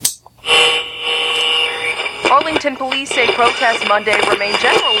Burlington police say protests Monday remained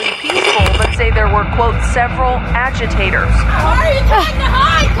generally peaceful, but say there were, quote, several agitators. Why are you trying to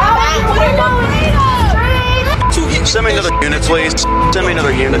hide? Come back! Send me another unit, please. Send me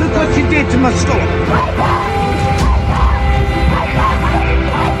another unit. Look what you did to my store.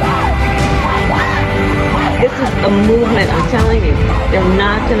 This is a movement, I'm telling you. They're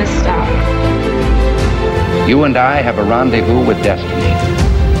not going to stop. You and I have a rendezvous with destiny.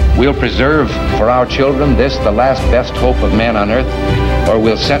 We'll preserve for our children this, the last best hope of man on earth, or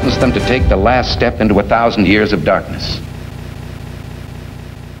we'll sentence them to take the last step into 1,000 years of darkness.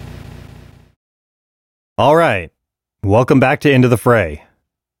 All right. Welcome back to Into the Fray.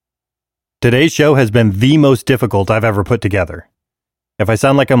 Today's show has been the most difficult I've ever put together. If I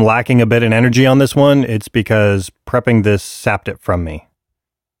sound like I'm lacking a bit in energy on this one, it's because prepping this sapped it from me.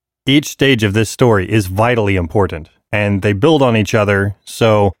 Each stage of this story is vitally important, and they build on each other,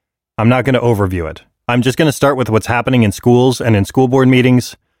 so I'm not going to overview it. I'm just going to start with what's happening in schools and in school board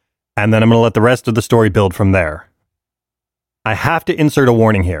meetings, and then I'm going to let the rest of the story build from there. I have to insert a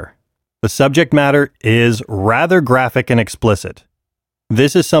warning here. The subject matter is rather graphic and explicit.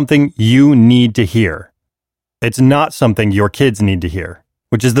 This is something you need to hear. It's not something your kids need to hear,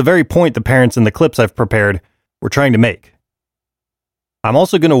 which is the very point the parents in the clips I've prepared were trying to make. I'm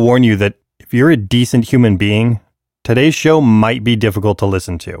also going to warn you that if you're a decent human being, today's show might be difficult to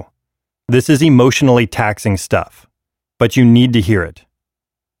listen to. This is emotionally taxing stuff, but you need to hear it.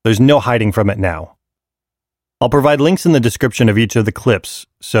 There's no hiding from it now. I'll provide links in the description of each of the clips,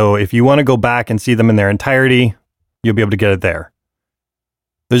 so if you want to go back and see them in their entirety, you'll be able to get it there.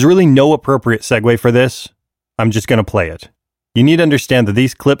 There's really no appropriate segue for this. I'm just going to play it. You need to understand that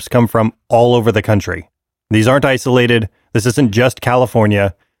these clips come from all over the country. These aren't isolated. This isn't just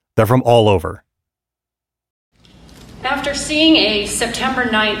California. They're from all over. After seeing a September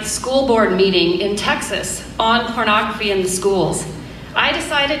 9th school board meeting in Texas on pornography in the schools, I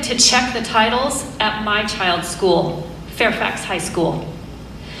decided to check the titles at my child's school, Fairfax High School.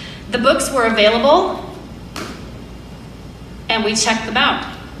 The books were available, and we checked them out.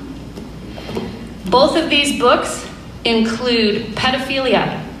 Both of these books include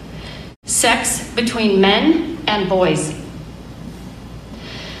pedophilia, sex between men and boys.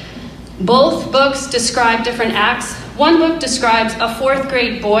 Both books describe different acts. One book describes a 4th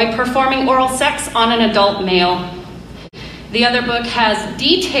grade boy performing oral sex on an adult male. The other book has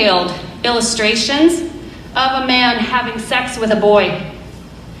detailed illustrations of a man having sex with a boy.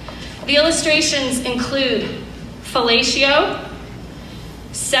 The illustrations include fellatio,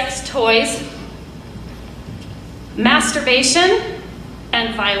 sex toys, masturbation,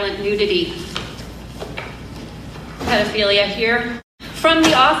 and violent nudity. Pedophilia here. From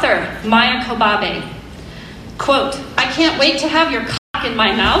the author, Maya Kobabe. Quote, "I can't wait to have your cock in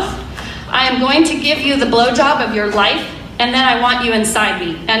my mouth. I am going to give you the blowjob of your life, and then I want you inside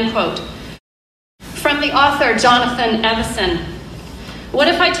me." End quote. From the author, Jonathan Evison. "What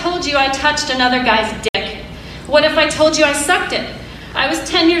if I told you I touched another guy's dick? What if I told you I sucked it? I was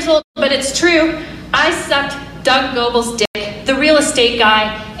 10 years old, but it's true. I sucked Doug Goebel's dick, the real estate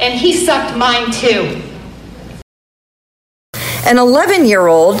guy, and he sucked mine too." An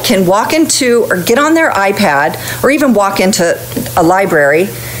 11-year-old can walk into or get on their iPad or even walk into a library,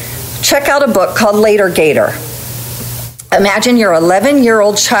 check out a book called Later Gator. Imagine your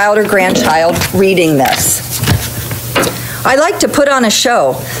 11-year-old child or grandchild reading this. I like to put on a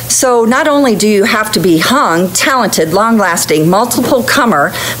show, so not only do you have to be hung, talented, long-lasting, multiple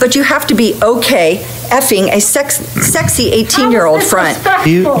comer, but you have to be okay effing a sexy 18-year-old front.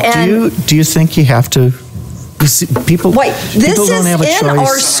 Do you think you have to? You see, people. Wait, this people don't is have a in choice.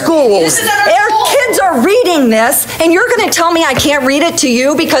 our schools. Our kids are reading this, and you're going to tell me I can't read it to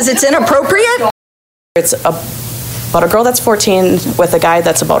you because it's inappropriate? It's about a girl that's 14 with a guy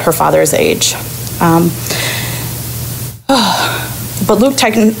that's about her father's age. But Luke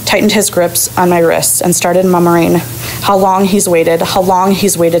tightened his grips on my wrists and started murmuring how long he's waited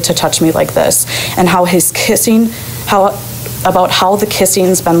to touch me like this, and how his kissing, about how the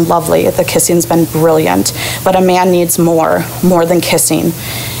kissing's been lovely, the kissing's been brilliant, but a man needs more than kissing.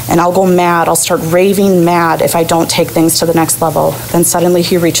 And I'll go mad, I'll start raving mad if I don't take things to the next level. Then suddenly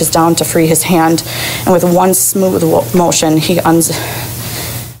he reaches down to free his hand, and with one smooth motion, he unzips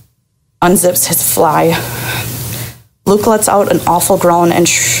his fly. Luke lets out an awful groan, and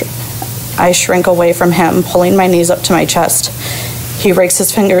I shrink away from him, pulling my knees up to my chest. He rakes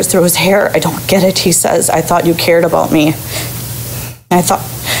his fingers through his hair. "I don't get it," he says. "I thought you cared about me. I thought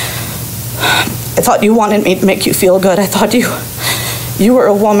you wanted me to make you feel good. I thought you were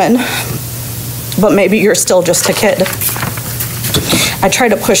a woman, but maybe you're still just a kid." I try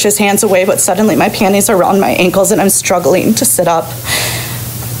to push his hands away, but suddenly my panties are around my ankles and I'm struggling to sit up.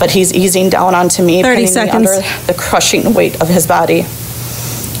 But he's easing down onto me, 30 pinning me under the crushing weight of his body.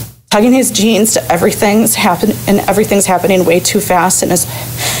 Tugging his jeans to everything's happening way too fast, and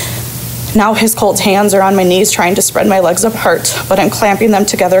now his cold hands are on my knees trying to spread my legs apart, but I'm clamping them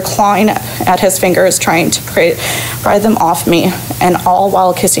together, clawing at his fingers, trying to pry them off me, and all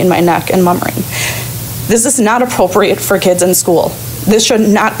while kissing my neck and murmuring. This is not appropriate for kids in school. This should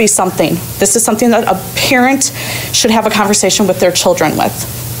not be something. This is something that a parent should have a conversation with their children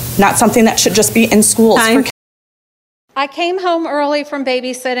with. Not something that should just be in schools. I came home early from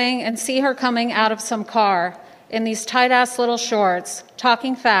babysitting and see her coming out of some car in these tight-ass little shorts,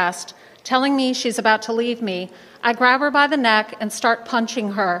 talking fast, telling me she's about to leave me. I grab her by the neck and start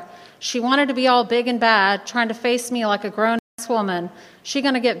punching her. She wanted to be all big and bad, trying to face me like a grown-ass woman. She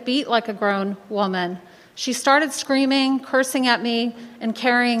gonna get beat like a grown woman. She started screaming, cursing at me, and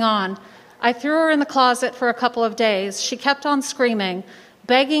carrying on. I threw her in the closet for a couple of days. She kept on screaming,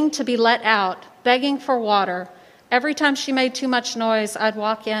 begging to be let out, begging for water. Every time she made too much noise, I'd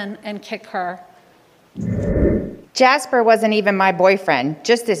walk in and kick her. Jasper wasn't even my boyfriend,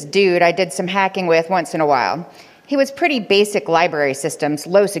 just this dude I did some hacking with once in a while. He was pretty basic library systems,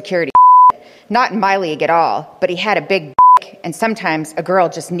 low security shit. Not in my league at all, but he had a big dick, and sometimes a girl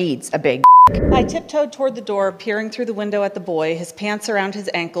just needs a big dick. I tiptoed toward the door, peering through the window at the boy, his pants around his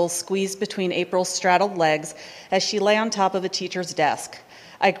ankles, squeezed between April's straddled legs as she lay on top of a teacher's desk.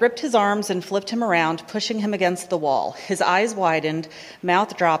 I gripped his arms and flipped him around, pushing him against the wall. His eyes widened,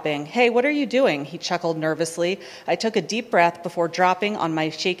 mouth dropping. "Hey, what are you doing?" He chuckled nervously. I took a deep breath before dropping on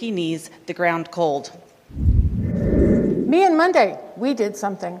my shaky knees, the ground cold. Me and Monday, we did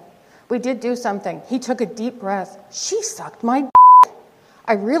something. We did do something. He took a deep breath. She sucked my dick.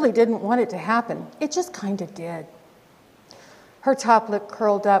 I really didn't want it to happen. It just kind of did. Her top lip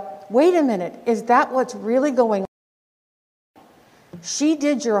curled up. Wait a minute, is that what's really going on? She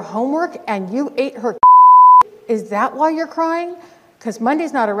did your homework and you ate her. Is that why you're crying? Because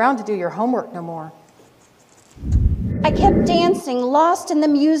Monday's not around to do your homework no more. I kept dancing, lost in the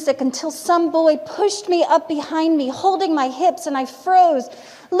music, until some boy pushed me up behind me, holding my hips, and I froze.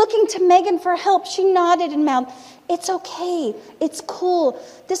 Looking to Megan for help, she nodded and mouthed, "It's okay, it's cool.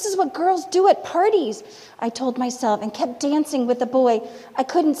 This is what girls do at parties," I told myself, and kept dancing with the boy. I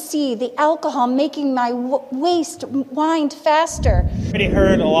couldn't see, the alcohol making my waist wind faster. I already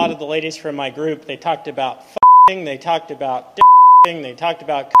heard a lot of the ladies from my group. They talked about f***ing, they talked about d***ing, they talked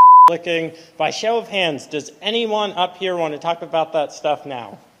about licking. By show of hands, does anyone up here want to talk about that stuff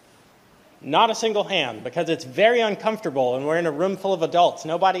now? Not a single hand, because it's very uncomfortable and we're in a room full of adults.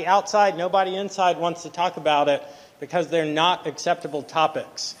 Nobody outside, nobody inside wants to talk about it because they're not acceptable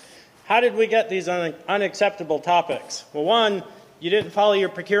topics. How did we get these unacceptable topics? Well, one, you didn't follow your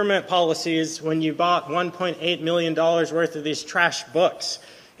procurement policies when you bought $1.8 million worth of these trash books.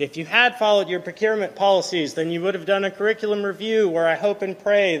 If you had followed your procurement policies, then you would have done a curriculum review where I hope and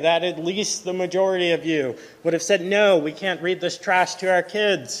pray that at least the majority of you would have said, no, we can't read this trash to our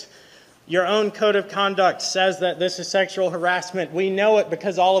kids. Your own code of conduct says that this is sexual harassment. We know it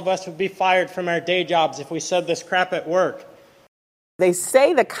because all of us would be fired from our day jobs if we said this crap at work. They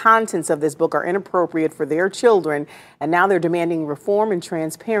say the contents of this book are inappropriate for their children, and now they're demanding reform and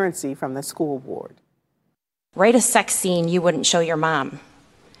transparency from the school board. Write a sex scene you wouldn't show your mom.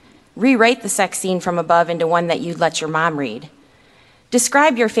 Rewrite the sex scene from above into one that you'd let your mom read.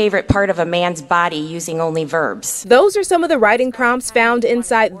 Describe your favorite part of a man's body using only verbs. Those are some of the writing prompts found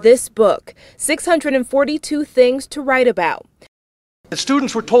inside this book, 642 Things to Write About. The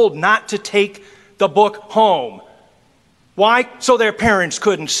students were told not to take the book home. Why? So their parents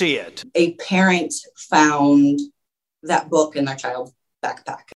couldn't see it. A parent found that book in their child's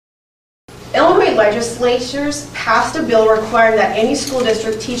backpack. Illinois legislatures passed a bill requiring that any school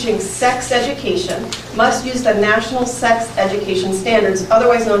district teaching sex education must use the National Sex Education Standards,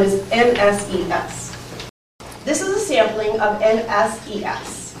 otherwise known as NSES. This is a sampling of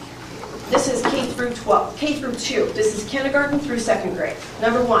NSES. This is K through 2. This is kindergarten through second grade.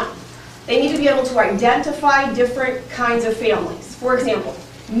 Number 1, they need to be able to identify different kinds of families. For example,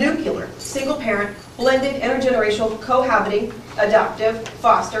 nuclear, single parent, blended, intergenerational, cohabiting, adoptive,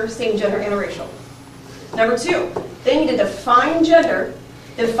 foster, same gender, interracial. Number 2, they need to define gender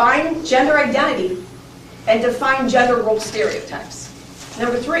identity, and define gender role stereotypes.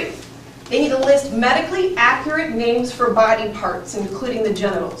 Number 3, they need to list medically accurate names for body parts, including the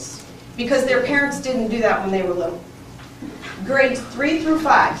genitals, because their parents didn't do that when they were little. Grades 3 through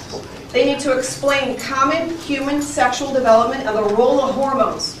 5, they need to explain common human sexual development and the role of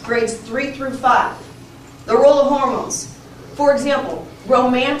hormones, grades 3 through 5. The role of hormones. For example,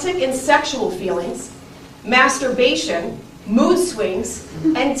 romantic and sexual feelings, masturbation, mood swings,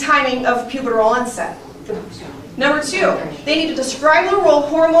 and timing of pubertal onset. Number 2, they need to describe the role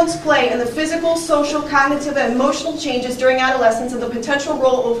hormones play in the physical, social, cognitive, and emotional changes during adolescence and the potential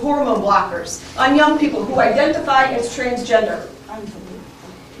role of hormone blockers on young people who identify as transgender.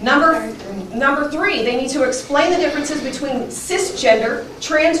 Number 3, they need to explain the differences between cisgender,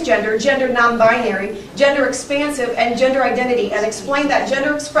 transgender, gender non-binary, gender expansive, and gender identity, and explain that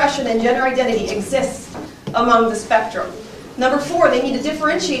gender expression and gender identity exists among the spectrum. Number 4, they need to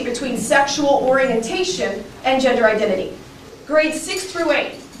differentiate between sexual orientation and gender identity. Grades 6 through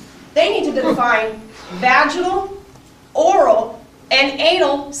 8, they need to define vaginal, oral, and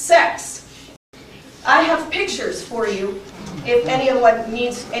anal sex. I have pictures for you if anyone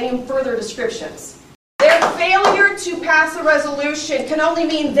needs any further descriptions. Their failure to pass a resolution can only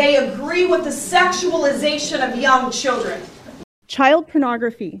mean they agree with the sexualization of young children. Child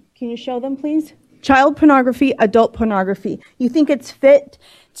pornography. Can you show them, please? Child pornography, adult pornography. You think it's fit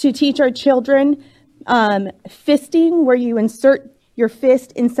to teach our children fisting, where you insert your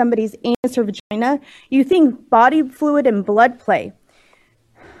fist in somebody's anus or vagina? You think body fluid and blood play.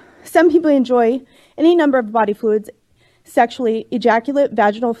 Some people enjoy any number of body fluids sexually: ejaculate,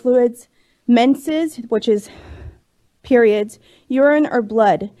 vaginal fluids, menses, which is periods, urine, or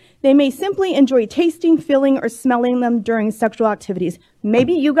blood. They may simply enjoy tasting, feeling, or smelling them during sexual activities.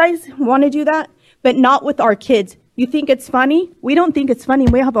 Maybe you guys want to do that, but not with our kids. You think it's funny? We don't think it's funny.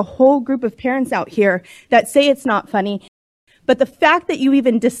 We have a whole group of parents out here that say it's not funny. But the fact that you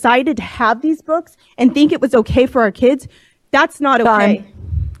even decided to have these books and think it was okay for our kids, that's not okay.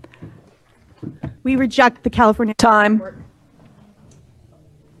 We reject the California Time.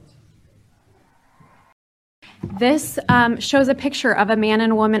 This shows a picture of a man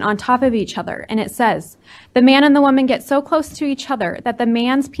and a woman on top of each other, and it says, the man and the woman get so close to each other that the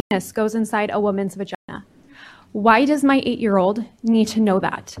man's penis goes inside a woman's vagina. Why does my 8-year-old need to know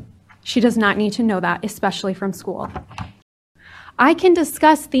that? She does not need to know that, especially from school. I can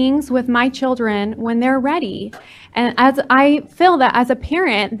discuss things with my children when they're ready, and as I feel that as a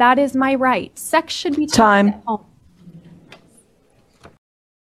parent, that is my right. Sex should be taught at home.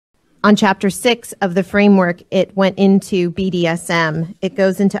 On chapter 6 of the framework, it went into BDSM. It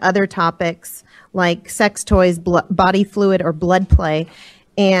goes into other topics like sex toys, body fluid or blood play,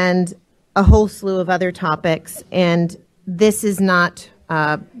 and a whole slew of other topics. And this is not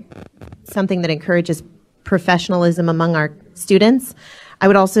something that encourages professionalism among our students. I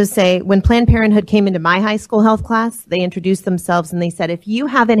would also say when Planned Parenthood came into my high school health class, they introduced themselves and they said, if you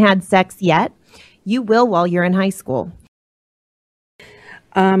haven't had sex yet, you will while you're in high school.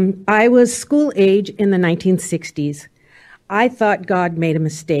 I was school age in the 1960s. I thought God made a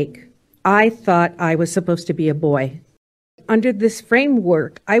mistake. I thought I was supposed to be a boy. Under this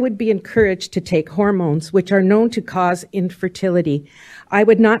framework, I would be encouraged to take hormones, which are known to cause infertility. I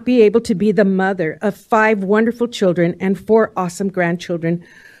would not be able to be the mother of 5 wonderful children and 4 awesome grandchildren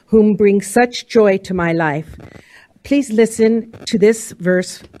whom bring such joy to my life. Please listen to this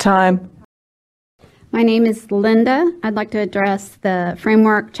verse. Time. My name is Linda. I'd like to address the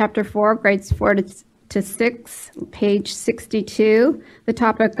framework, chapter 4, grades 4 to 6, page 62. The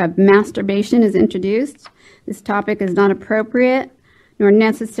topic of masturbation is introduced. This topic is not appropriate nor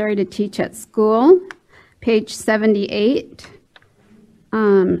necessary to teach at school. Page 78.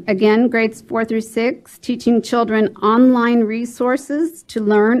 Again, grades 4 through 6, teaching children online resources to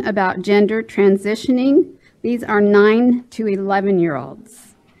learn about gender transitioning. These are 9 to 11-year-olds.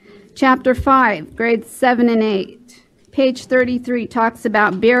 Chapter 5, grades 7 and 8. Page 33 talks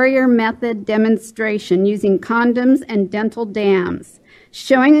about barrier method demonstration using condoms and dental dams,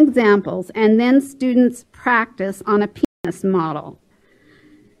 showing examples, and then students practice on a penis model.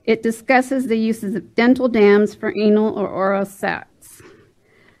 It discusses the uses of dental dams for anal or oral sex.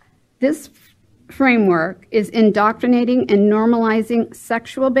 This framework is indoctrinating and normalizing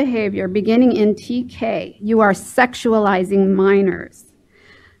sexual behavior beginning in TK. You are sexualizing minors.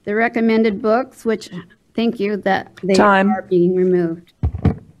 The recommended books, which, thank you, that they are being removed.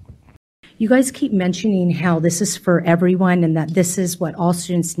 You guys keep mentioning how this is for everyone and that this is what all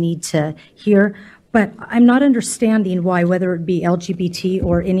students need to hear, but I'm not understanding why, whether it be LGBT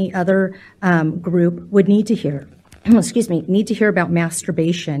or any other group, would need to hear. Need to hear about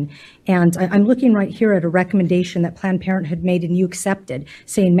masturbation. And I'm looking right here at a recommendation that Planned Parenthood made and you accepted,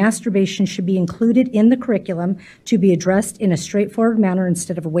 saying masturbation should be included in the curriculum to be addressed in a straightforward manner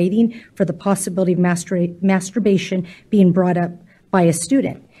instead of waiting for the possibility of masturbation being brought up by a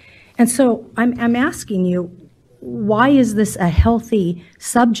student. And so I'm asking you, why is this a healthy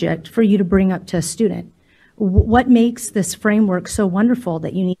subject for you to bring up to a student? What makes this framework so wonderful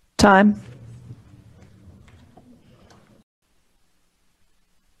that you need? Time.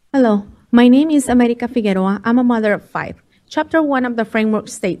 Hello, my name is America Figueroa. I'm a mother of 5. Chapter 1 of the framework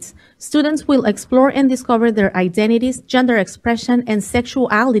states, students will explore and discover their identities, gender expression, and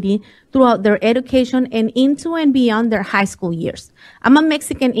sexuality throughout their education and into and beyond their high school years. I'm a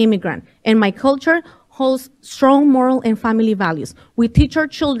Mexican immigrant, and my culture holds strong moral and family values. We teach our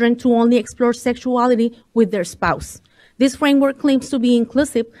children to only explore sexuality with their spouse. This framework claims to be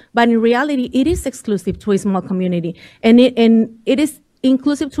inclusive, but in reality, it is exclusive to a small community, and it is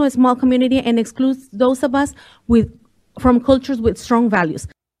inclusive to a small community and excludes those of us from cultures with strong values.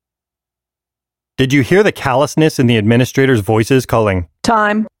 Did you hear the callousness in the administrators' voices calling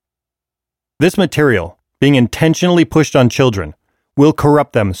time? This material, being intentionally pushed on children, will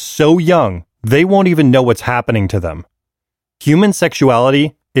corrupt them so young they won't even know what's happening to them. Human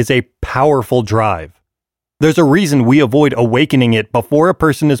sexuality is a powerful drive. There's a reason we avoid awakening it before a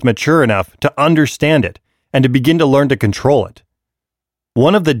person is mature enough to understand it and to begin to learn to control it.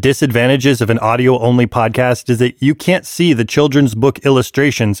 One of the disadvantages of an audio-only podcast is that you can't see the children's book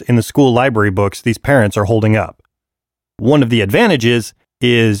illustrations in the school library books these parents are holding up. One of the advantages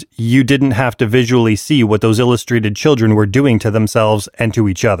is you didn't have to visually see what those illustrated children were doing to themselves and to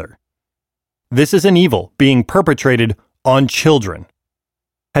each other. This is an evil being perpetrated on children.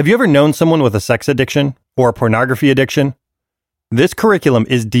 Have you ever known someone with a sex addiction or a pornography addiction? This curriculum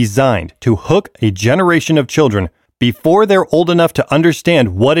is designed to hook a generation of children before they're old enough to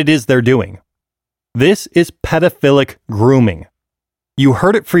understand what it is they're doing. This is pedophilic grooming. You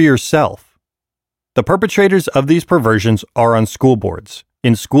heard it for yourself. The perpetrators of these perversions are on school boards,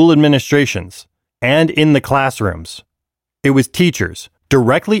 in school administrations, and in the classrooms. It was teachers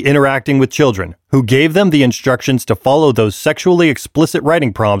directly interacting with children who gave them the instructions to follow those sexually explicit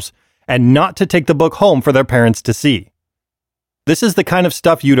writing prompts and not to take the book home for their parents to see. This is the kind of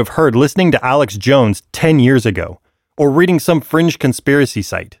stuff you'd have heard listening to Alex Jones 10 years ago, or reading some fringe conspiracy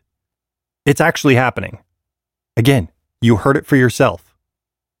site. It's actually happening. Again, you heard it for yourself.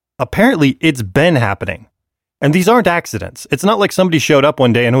 Apparently, it's been happening. And these aren't accidents. It's not like somebody showed up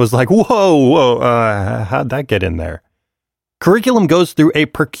one day and was like, whoa, how'd that get in there? Curriculum goes through a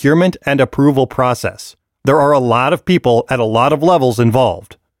procurement and approval process. There are a lot of people at a lot of levels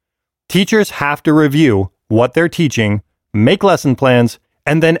involved. Teachers have to review what they're teaching, make lesson plans,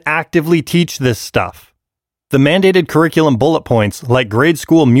 and then actively teach this stuff. The mandated curriculum bullet points, like grade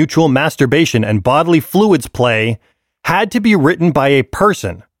school mutual masturbation and bodily fluids play, had to be written by a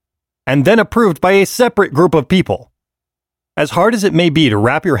person, and then approved by a separate group of people. As hard as it may be to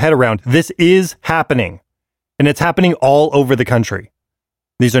wrap your head around, this is happening, and it's happening all over the country.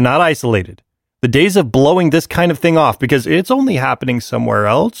 These are not isolated. The days of blowing this kind of thing off because it's only happening somewhere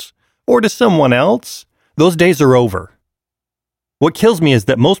else, or to someone else, those days are over. What kills me is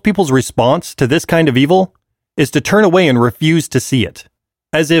that most people's response to this kind of evil is to turn away and refuse to see it,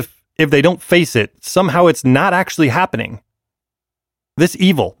 as if they don't face it, somehow it's not actually happening. This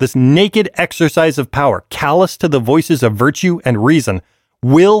evil, this naked exercise of power, callous to the voices of virtue and reason,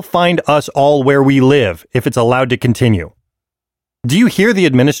 will find us all where we live if it's allowed to continue. Do you hear the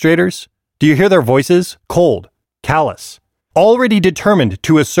administrators? Do you hear their voices? Cold, callous, already determined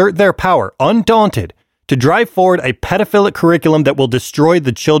to assert their power, undaunted, to drive forward a pedophilic curriculum that will destroy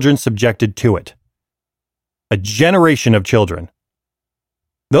the children subjected to it. A generation of children.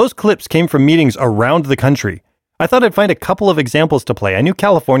 Those clips came from meetings around the country. I thought I'd find a couple of examples to play. I knew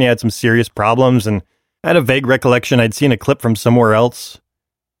California had some serious problems, and I had a vague recollection I'd seen a clip from somewhere else.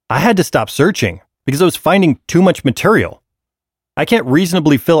 I had to stop searching because I was finding too much material. I can't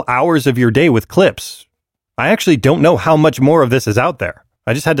reasonably fill hours of your day with clips. I actually don't know how much more of this is out there.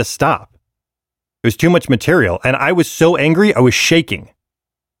 I just had to stop. It was too much material, and I was so angry I was shaking.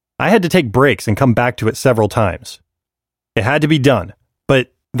 I had to take breaks and come back to it several times. It had to be done,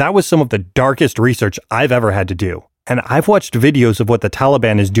 but that was some of the darkest research I've ever had to do, and I've watched videos of what the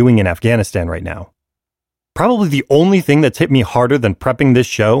Taliban is doing in Afghanistan right now. Probably the only thing that's hit me harder than prepping this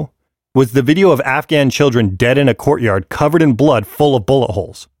show was the video of Afghan children dead in a courtyard covered in blood full of bullet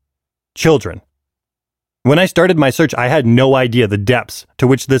holes. Children. When I started my search, I had no idea the depths to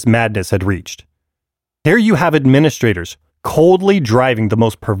which this madness had reached. Here you have administrators coldly driving the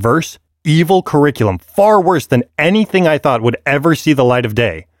most perverse, evil curriculum, far worse than anything I thought would ever see the light of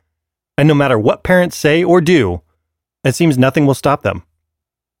day. And no matter what parents say or do, it seems nothing will stop them.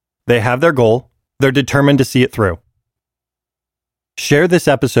 They have their goal. They're determined to see it through. Share this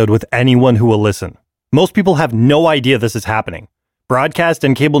episode with anyone who will listen. Most people have no idea this is happening. Broadcast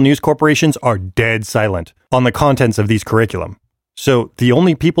and cable news corporations are dead silent on the contents of these curriculum. So the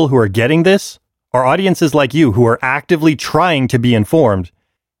only people who are getting this are audiences like you who are actively trying to be informed,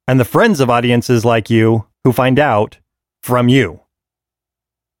 and the friends of audiences like you who find out from you.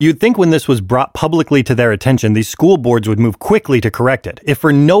 You'd think when this was brought publicly to their attention, these school boards would move quickly to correct it, if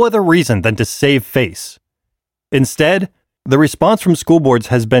for no other reason than to save face. Instead, the response from school boards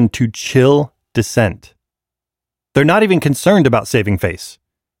has been to chill dissent. They're not even concerned about saving face.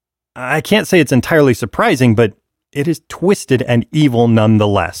 I can't say it's entirely surprising, but it is twisted and evil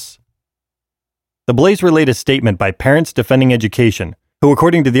nonetheless. The Blaze relayed a statement by Parents Defending Education, who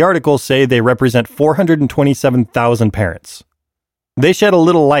according to the article say they represent 427,000 parents. They shed a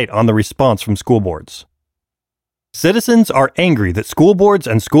little light on the response from school boards. Citizens are angry that school boards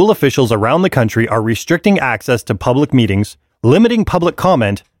and school officials around the country are restricting access to public meetings, limiting public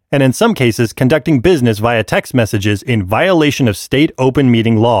comment, and in some cases conducting business via text messages in violation of state open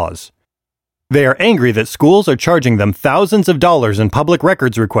meeting laws. They are angry that schools are charging them thousands of dollars in public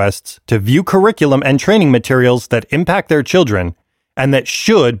records requests to view curriculum and training materials that impact their children and that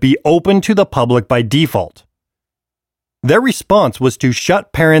should be open to the public by default. Their response was to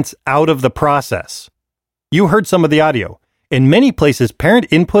shut parents out of the process. You heard some of the audio. In many places, parent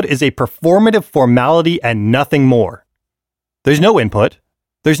input is a performative formality and nothing more. There's no input.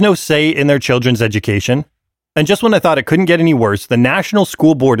 There's no say in their children's education. And just when I thought it couldn't get any worse, the National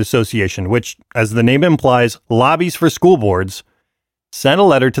School Board Association, which, as the name implies, lobbies for school boards, sent a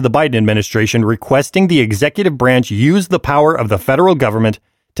letter to the Biden administration requesting the executive branch use the power of the federal government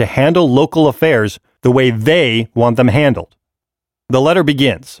to handle local affairs the way they want them handled. The letter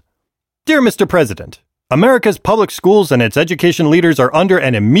begins, "Dear Mr. President, America's public schools and its education leaders are under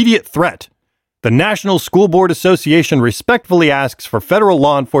an immediate threat. The National School Board Association respectfully asks for federal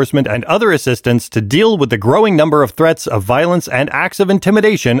law enforcement and other assistance to deal with the growing number of threats of violence and acts of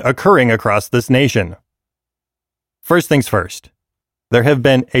intimidation occurring across this nation." First things first, there have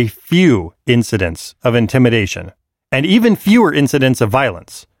been a few incidents of intimidation and even fewer incidents of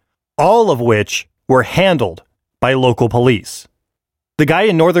violence, all of which were handled by local police. The guy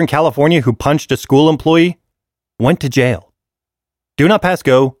in Northern California who punched a school employee went to jail. Do not pass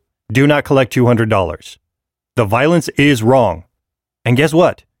go. Do not collect $200. The violence is wrong. And guess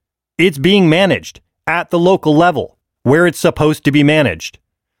what? It's being managed at the local level, where it's supposed to be managed.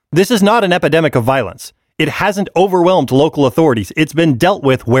 This is not an epidemic of violence. It hasn't overwhelmed local authorities. It's been dealt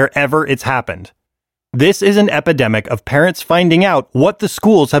with wherever it's happened. This is an epidemic of parents finding out what the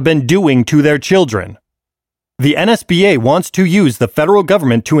schools have been doing to their children. The NSBA wants to use the federal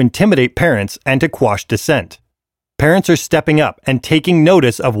government to intimidate parents and to quash dissent. Parents are stepping up and taking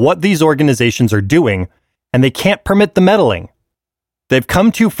notice of what these organizations are doing, and they can't permit the meddling. They've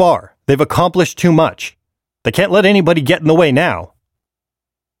come too far. They've accomplished too much. They can't let anybody get in the way now.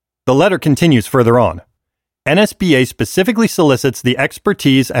 The letter continues further on. NSBA specifically solicits the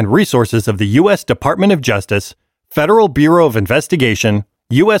expertise and resources of the U.S. Department of Justice, Federal Bureau of Investigation,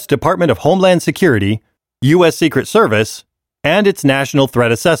 U.S. Department of Homeland Security, U.S. Secret Service, and its National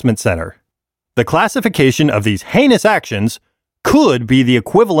Threat Assessment Center. The classification of these heinous actions could be the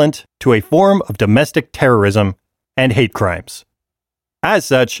equivalent to a form of domestic terrorism and hate crimes. As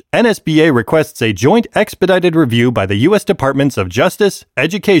such, NSBA requests a joint expedited review by the U.S. Departments of Justice,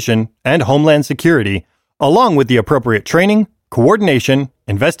 Education, and Homeland Security, along with the appropriate training, coordination,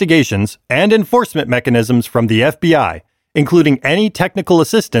 investigations, and enforcement mechanisms from the FBI, including any technical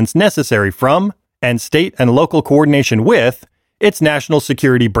assistance necessary from, and state and local coordination with, its National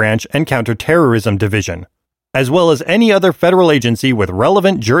Security Branch and Counterterrorism Division, as well as any other federal agency with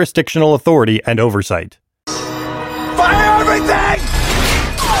relevant jurisdictional authority and oversight. Fire everything!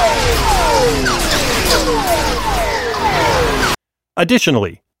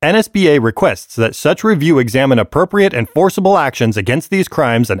 Additionally, NSBA requests that such review examine appropriate enforceable actions against these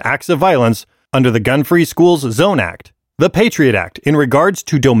crimes and acts of violence under the Gun-Free Schools Zone Act, the Patriot Act in regards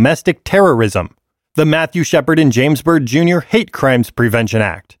to domestic terrorism, the Matthew Shepard and James Byrd Jr. Hate Crimes Prevention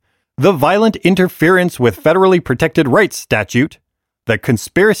Act, the Violent Interference with Federally Protected Rights Statute, the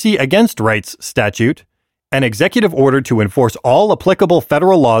Conspiracy Against Rights Statute, an executive order to enforce all applicable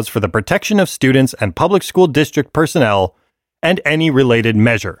federal laws for the protection of students and public school district personnel, and any related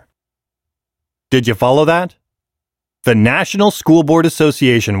measure. Did you follow that? The National School Board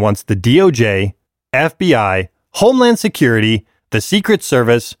Association wants the DOJ, FBI, Homeland Security, the Secret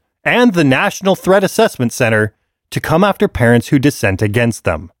Service, and the National Threat Assessment Center to come after parents who dissent against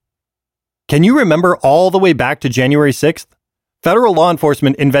them. Can you remember all the way back to January 6th? Federal law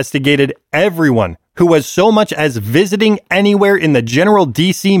enforcement investigated everyone who was so much as visiting anywhere in the general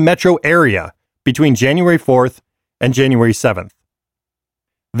D.C. metro area between January 4th and January 7th.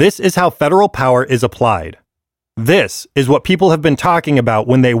 This is how federal power is applied. This is what people have been talking about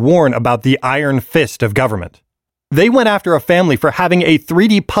when they warn about the iron fist of government. They went after a family for having a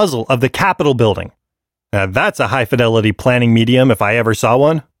 3D puzzle of the Capitol building. Now, that's a high-fidelity planning medium if I ever saw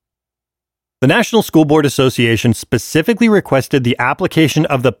one. The National School Board Association specifically requested the application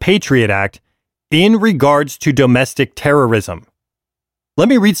of the Patriot Act in regards to domestic terrorism. Let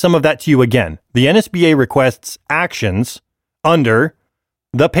me read some of that to you again. The NSBA requests actions under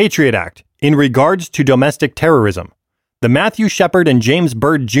the Patriot Act in regards to domestic terrorism, the Matthew Shepard and James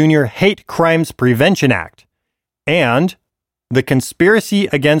Byrd Jr. Hate Crimes Prevention Act, and the Conspiracy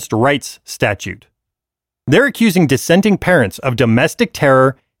Against Rights Statute. They're accusing dissenting parents of domestic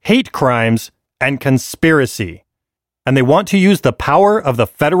terror, hate crimes, and conspiracy. And they want to use the power of the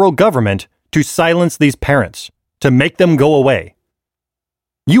federal government to silence these parents, to make them go away.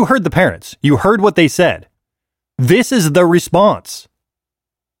 You heard the parents. You heard what they said. This is the response.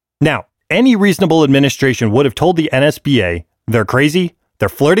 Now, any reasonable administration would have told the NSBA they're crazy, they're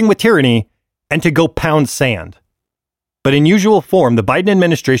flirting with tyranny, and to go pound sand. But in usual form, the Biden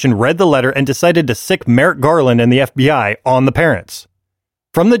administration read the letter and decided to sic Merrick Garland and the FBI on the parents.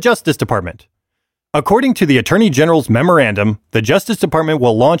 From the Justice Department. According to the Attorney General's memorandum, the Justice Department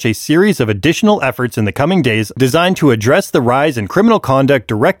will launch a series of additional efforts in the coming days designed to address the rise in criminal conduct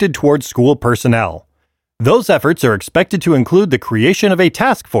directed towards school personnel. Those efforts are expected to include the creation of a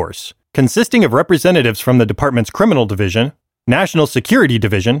task force consisting of representatives from the department's Criminal Division, National Security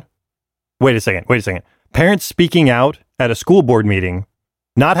Division. Wait a second. Parents speaking out at a school board meeting,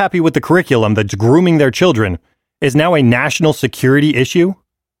 not happy with the curriculum that's grooming their children, is now a national security issue?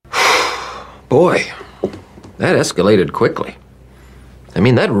 Boy, that escalated quickly. I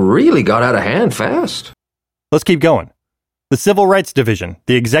mean, that really got out of hand fast. Let's keep going. The Civil Rights Division,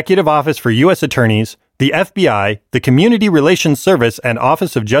 the Executive Office for U.S. Attorneys, the FBI, the Community Relations Service, and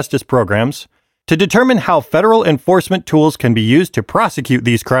Office of Justice Programs, to determine how federal enforcement tools can be used to prosecute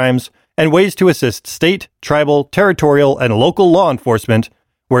these crimes and ways to assist state, tribal, territorial, and local law enforcement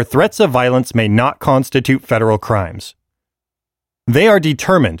where threats of violence may not constitute federal crimes. They are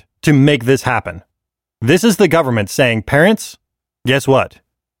determined to make this happen. This is the government saying, parents, guess what?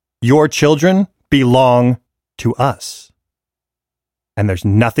 Your children belong to us. And there's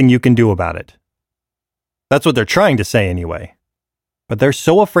nothing you can do about it. That's what they're trying to say anyway. But they're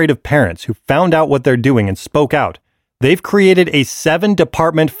so afraid of parents who found out what they're doing and spoke out, they've created a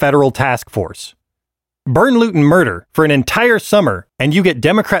 7-department federal task force. Burn, loot, and murder for an entire summer, and you get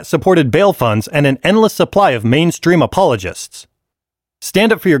Democrat-supported bail funds and an endless supply of mainstream apologists.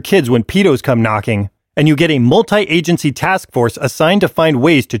 Stand up for your kids when pedos come knocking, and you get a multi-agency task force assigned to find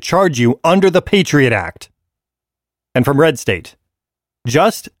ways to charge you under the Patriot Act. And from Red State,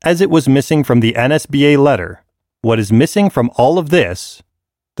 just as it was missing from the NSBA letter, what is missing from all of this,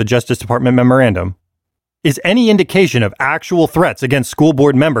 the Justice Department memorandum, is any indication of actual threats against school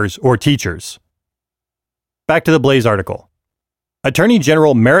board members or teachers. Back to the Blaze article. Attorney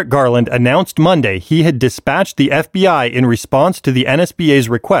General Merrick Garland announced Monday he had dispatched the FBI in response to the NSBA's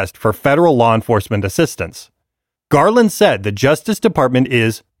request for federal law enforcement assistance. Garland said the Justice Department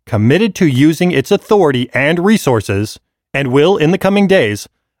is committed to using its authority and resources and will, in the coming days,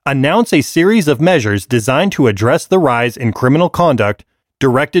 announce a series of measures designed to address the rise in criminal conduct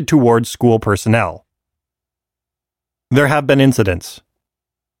directed towards school personnel. There have been incidents.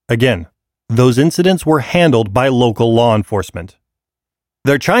 Again, those incidents were handled by local law enforcement.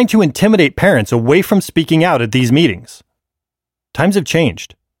 They're trying to intimidate parents away from speaking out at these meetings. Times have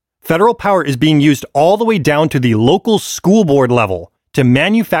changed. Federal power is being used all the way down to the local school board level to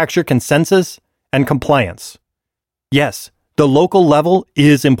manufacture consensus and compliance. Yes, the local level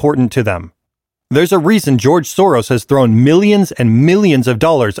is important to them. There's a reason George Soros has thrown millions and millions of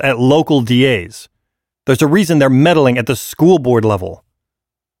dollars at local DAs. There's a reason they're meddling at the school board level.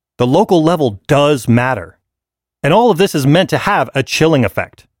 The local level does matter. And all of this is meant to have a chilling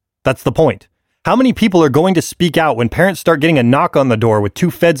effect. That's the point. How many people are going to speak out when parents start getting a knock on the door with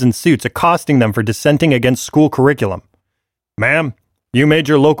 2 feds in suits accosting them for dissenting against school curriculum? Ma'am, you made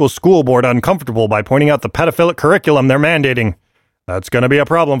your local school board uncomfortable by pointing out the pedophilic curriculum they're mandating. That's going to be a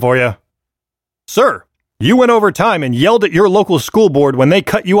problem for you. Sir, you went over time and yelled at your local school board when they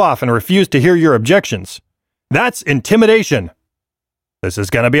cut you off and refused to hear your objections. That's intimidation. This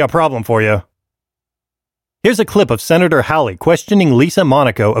is going to be a problem for you. Here's a clip of Senator Hawley questioning Lisa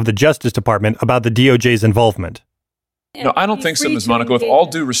Monaco of the Justice Department about the DOJ's involvement. No, I don't think so, Ms. Monaco. With all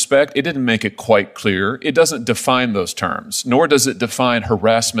due respect, it didn't make it quite clear. It doesn't define those terms, nor does it define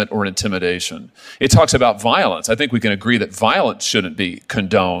harassment or intimidation. It talks about violence. I think we can agree that violence shouldn't be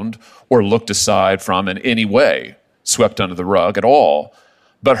condoned or looked aside from in any way, swept under the rug at all.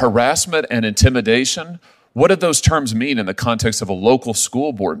 But harassment and intimidation, What did those terms mean in the context of a local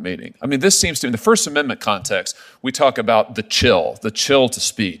school board meeting? I mean, this seems to, in the First Amendment context, we talk about the chill to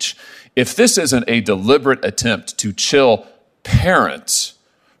speech. If this isn't a deliberate attempt to chill parents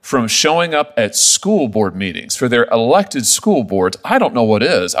from showing up at school board meetings for their elected school boards, I don't know what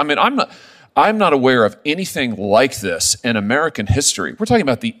is. I mean, I'm not aware of anything like this in American history. We're talking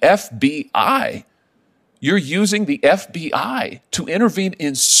about the FBI. You're using the FBI to intervene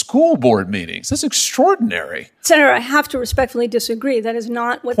in school board meetings. That's extraordinary. Senator, I have to respectfully disagree. That is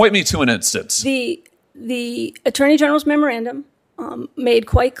not what... Point me to an instance. The Attorney General's memorandum made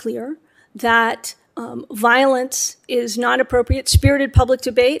quite clear that violence is not appropriate. Spirited public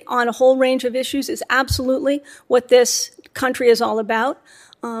debate on a whole range of issues is absolutely what this country is all about.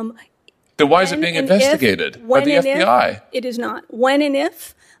 Then why is it being investigated by the FBI? It is not. When and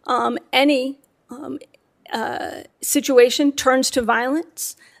if any situation turns to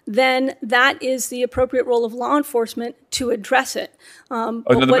violence, then that is the appropriate role of law enforcement to address it.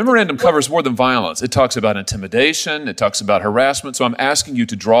 The memorandum covers more than violence. It talks about intimidation. It talks about harassment. So I'm asking you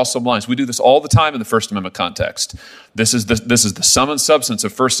to draw some lines. We do this all the time in the First Amendment context. This is the sum and substance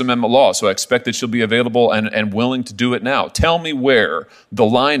of First Amendment law. So I expect that you'll be available and willing to do it now. Tell me where the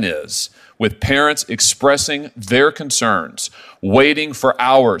line is with parents expressing their concerns, waiting for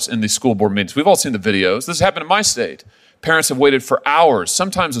hours in these school board meetings. We've all seen the videos. This happened in my state. Parents have waited for hours.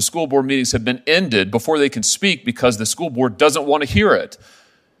 Sometimes the school board meetings have been ended before they can speak because the school board doesn't want to hear it.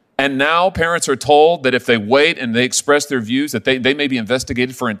 And now parents are told that if they wait and they express their views, that they may be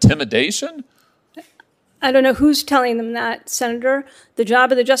investigated for intimidation? I don't know who's telling them that, Senator. The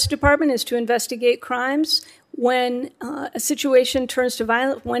job of the Justice Department is to investigate crimes. When a situation turns to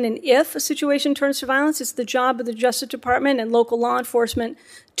violence, when and if a situation turns to violence, it's the job of the Justice Department and local law enforcement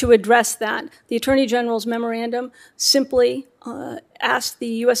to address that. The Attorney General's memorandum simply asked the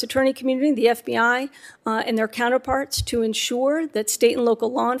U.S. Attorney community, the FBI, and their counterparts to ensure that state and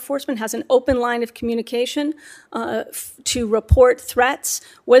local law enforcement has an open line of communication to report threats,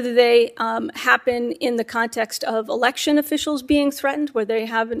 whether they happen in the context of election officials being threatened, whether they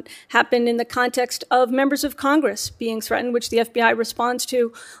happen in the context of members of Congress being threatened, which the FBI responds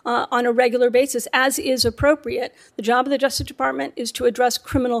to on a regular basis, as is appropriate. The job of the Justice Department is to address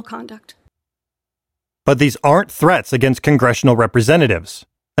criminal conduct. But these aren't threats against congressional representatives,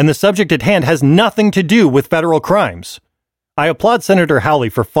 and the subject at hand has nothing to do with federal crimes. I applaud Senator Hawley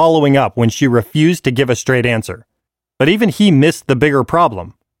for following up when she refused to give a straight answer. But even he missed the bigger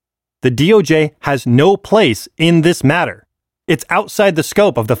problem. The DOJ has no place in this matter. It's outside the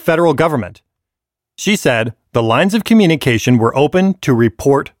scope of the federal government. She said the lines of communication were open to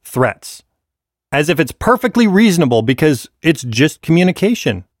report threats. As if it's perfectly reasonable because it's just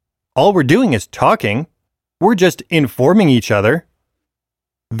communication. All we're doing is talking. We're just informing each other.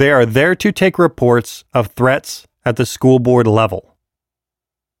 They are there to take reports of threats at the school board level.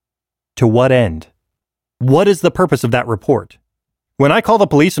 To what end? What is the purpose of that report? When I call the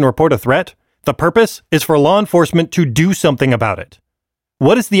police and report a threat, the purpose is for law enforcement to do something about it.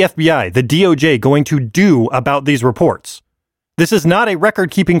 What is the FBI, the DOJ, going to do about these reports? This is not a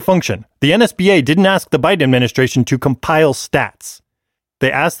record-keeping function. The NSBA didn't ask the Biden administration to compile stats.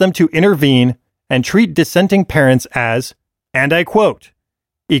 They asked them to intervene and treat dissenting parents as, and I quote,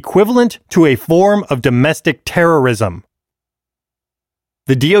 equivalent to a form of domestic terrorism.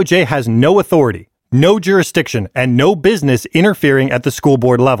 The DOJ has no authority, no jurisdiction, and no business interfering at the school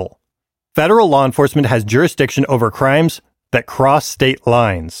board level. Federal law enforcement has jurisdiction over crimes that cross state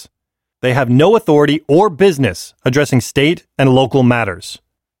lines. They have no authority or business addressing state and local matters.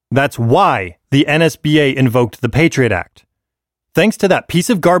 That's why the NSBA invoked the Patriot Act. Thanks to that piece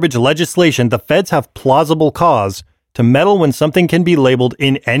of garbage legislation, the feds have plausible cause to meddle when something can be labeled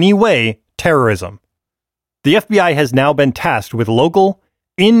in any way terrorism. The FBI has now been tasked with local,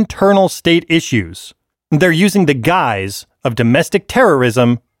 internal state issues. They're using the guise of domestic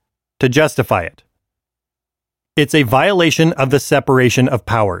terrorism to justify it. It's a violation of the separation of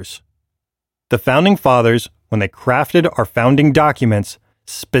powers. The Founding Fathers, when they crafted our founding documents,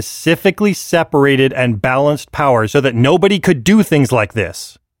 specifically separated and balanced power so that nobody could do things like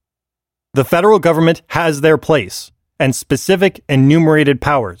this. The federal government has their place and specific enumerated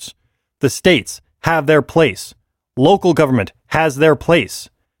powers. The states have their place. Local government has their place.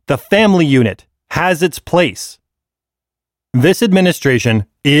 The family unit has its place. This administration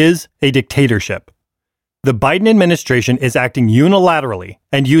is a dictatorship. The Biden administration is acting unilaterally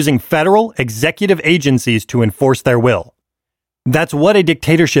and using federal executive agencies to enforce their will. That's what a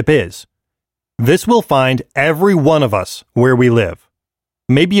dictatorship is. This will find every one of us where we live.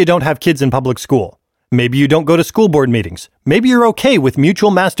 Maybe you don't have kids in public school. Maybe you don't go to school board meetings. Maybe you're okay with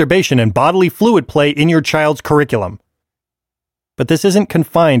mutual masturbation and bodily fluid play in your child's curriculum. But this isn't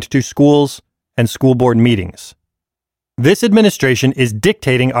confined to schools and school board meetings. This administration is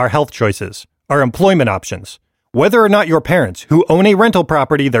dictating our health choices, our employment options, whether or not your parents, who own a rental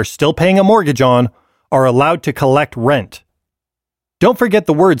property they're still paying a mortgage on, are allowed to collect rent. Don't forget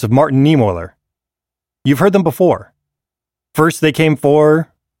the words of Martin Niemöller. You've heard them before. First they came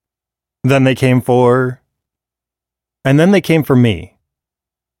for, then they came for, and then they came for me.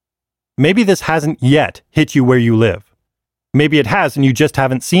 Maybe this hasn't yet hit you where you live. Maybe it has and you just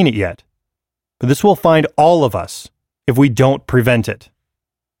haven't seen it yet. But this will find all of us if we don't prevent it.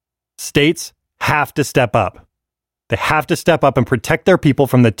 States have to step up. They have to step up and protect their people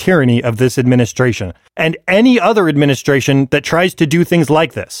from the tyranny of this administration and any other administration that tries to do things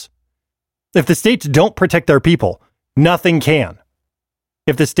like this. If the states don't protect their people, nothing can.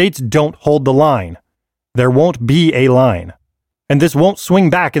 If the states don't hold the line, there won't be a line. And this won't swing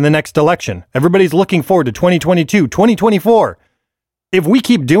back in the next election. Everybody's looking forward to 2022, 2024. If we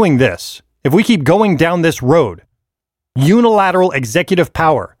keep doing this, if we keep going down this road, unilateral executive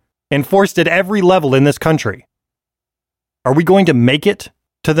power enforced at every level in this country, are we going to make it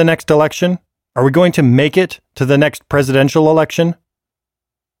to the next election? Are we going to make it to the next presidential election?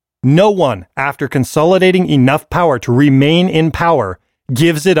 No one, after consolidating enough power to remain in power,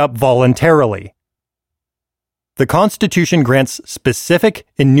 gives it up voluntarily. The Constitution grants specific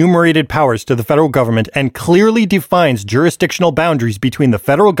enumerated powers to the federal government and clearly defines jurisdictional boundaries between the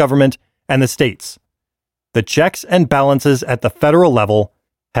federal government and the states. The checks and balances at the federal level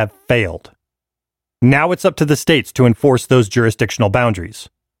have failed. Now it's up to the states to enforce those jurisdictional boundaries.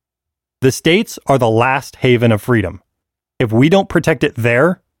 The states are the last haven of freedom. If we don't protect it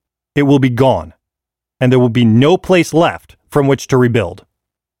there, it will be gone, and there will be no place left from which to rebuild.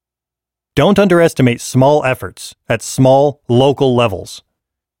 Don't underestimate small efforts at small, local levels.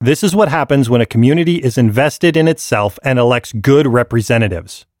 This is what happens when a community is invested in itself and elects good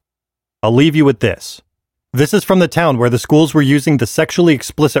representatives. I'll leave you with this. This is from the town where the schools were using the sexually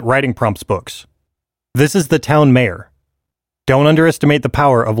explicit writing prompts books. This is the town mayor. Don't underestimate the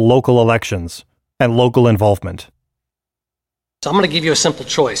power of local elections and local involvement. So I'm going to give you a simple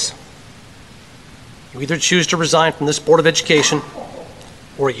choice. You either choose to resign from this Board of Education,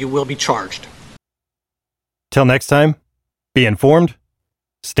 or you will be charged. Till next time, be informed,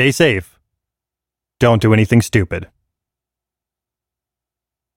 stay safe, don't do anything stupid.